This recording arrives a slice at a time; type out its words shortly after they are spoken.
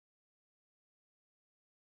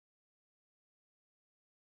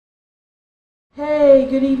Hey,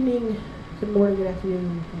 good evening, good morning, good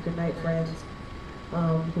afternoon, and good night, friends,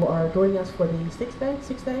 who are joining us for the sixth day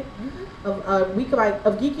of week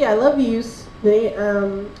of Geeky I Love Yous.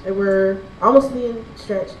 And we're almost to the end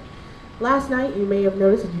stretch. Last night, you may have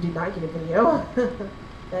noticed that you did not get a video.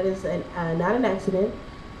 That is not an accident.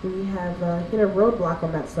 We have hit a roadblock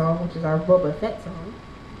on that song, which is our Boba Fett song,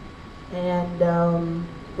 and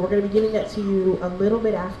we're going to be giving that to you a little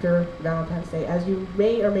bit after Valentine's Day, as you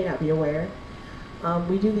may or may not be aware.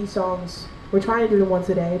 We do these songs, we're trying to do them once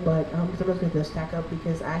a day, but sometimes we have to stack up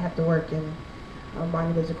because I have to work and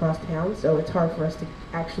Bonnie lives across town, so it's hard for us to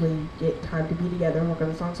actually get time to be together and work on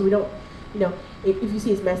the song. So we don't, if you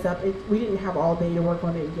see it's messed up, we didn't have all day to work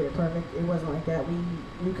on it and get it perfect. It wasn't like that.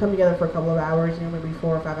 We come together for a couple of hours, maybe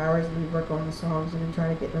 4 or 5 hours, and we work on the songs and then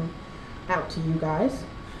try to get them out to you guys.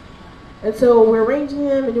 And so we're arranging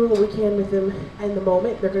them and doing what we can with them in the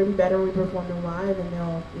moment. They're going to be better when we perform them live, and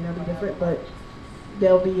they'll be different, but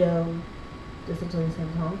they'll be essentially the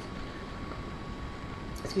same songs.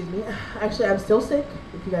 Excuse me. Actually, I'm still sick,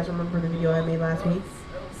 if you guys remember the video I made last week.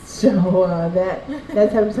 So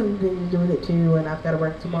that's having something to do with it too, and I've got to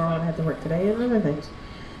work tomorrow and I have to work today and other things.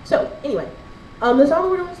 So anyway, the song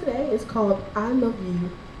we're doing today is called I Love You,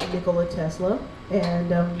 Nikola Tesla.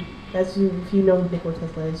 And if you know who Nikola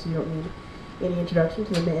Tesla is, you don't need any introduction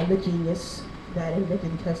to the man, the genius that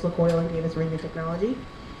invented the Tesla coil and gave us radio technology.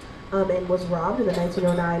 And was robbed in the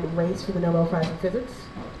 1909 race for the Nobel Prize in Physics.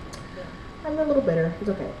 I'm a little bitter. It's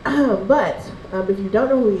okay. But if you don't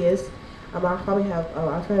know who he is, I'll probably have.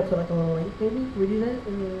 I'll try to put like a little link. Maybe we do that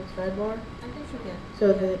in the sidebar. I think you can.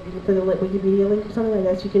 So that you can put a Wikipedia link or something like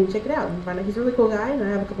that, so you can check it out and find out. He's a really cool guy, and I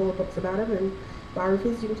have a couple of books about him and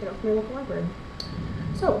biographies you can check out from your local library.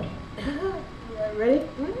 So, ready?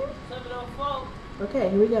 Mm-hmm. 704. Okay,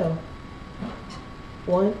 here we go.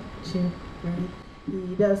 1, 2, 3.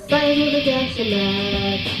 He does science with a gas and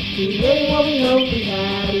math. He made what we hoped we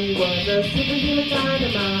had. He was a superhuman kind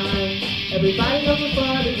of mind. Everybody knows what's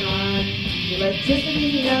far behind. Electricity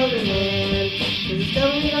he held in hand. His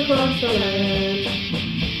discovery across the land.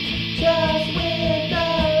 Just with a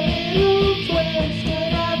little twist,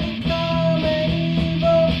 could I become an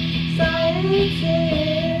evil scientist?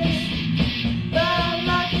 But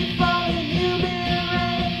lucky for the human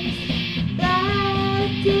race, that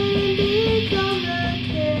didn't become the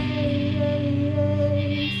case.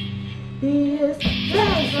 He is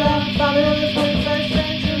Tesla, father of the 21st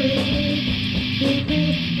century. He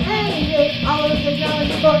created all of the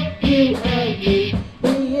technology for you and me.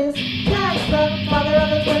 He is Tesla, father of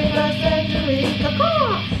the 21st century.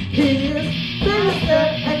 Caw-caw! He is master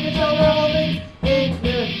and controller of all things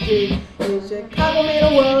energy. In Chicago made a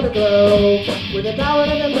world aglow with the power of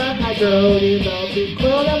the hydro. Developed the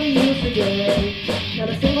coil that we use today. Not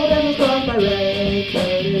a single damage was caused by ray.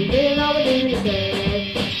 Couldn't be all the things to say,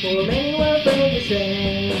 for many were afraid to say.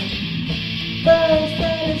 First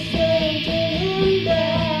and said to him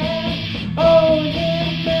that owed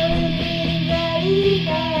him everything that he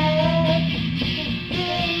had.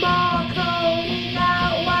 Then Marconi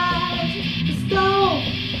got wise, stole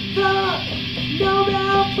the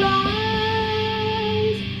Nobel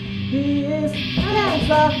Prize. He is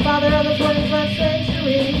Tesla, father of the 21st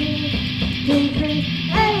century. He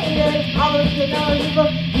created all of the technology for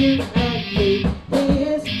you and me. He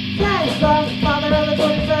is Tesla, father of the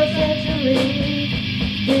 21st century.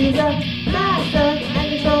 He's a master and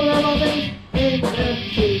controller of all things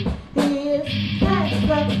energy. He is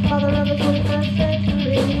Tesla, father of the 21st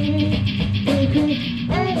century. He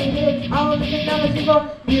created all of the technology for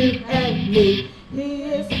you and me. He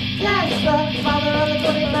is Tesla, father of the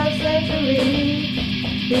 21st century.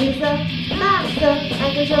 He's a master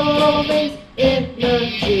and controller of all things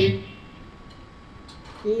energy.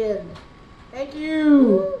 The end. Thank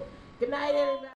you. Good night, everybody.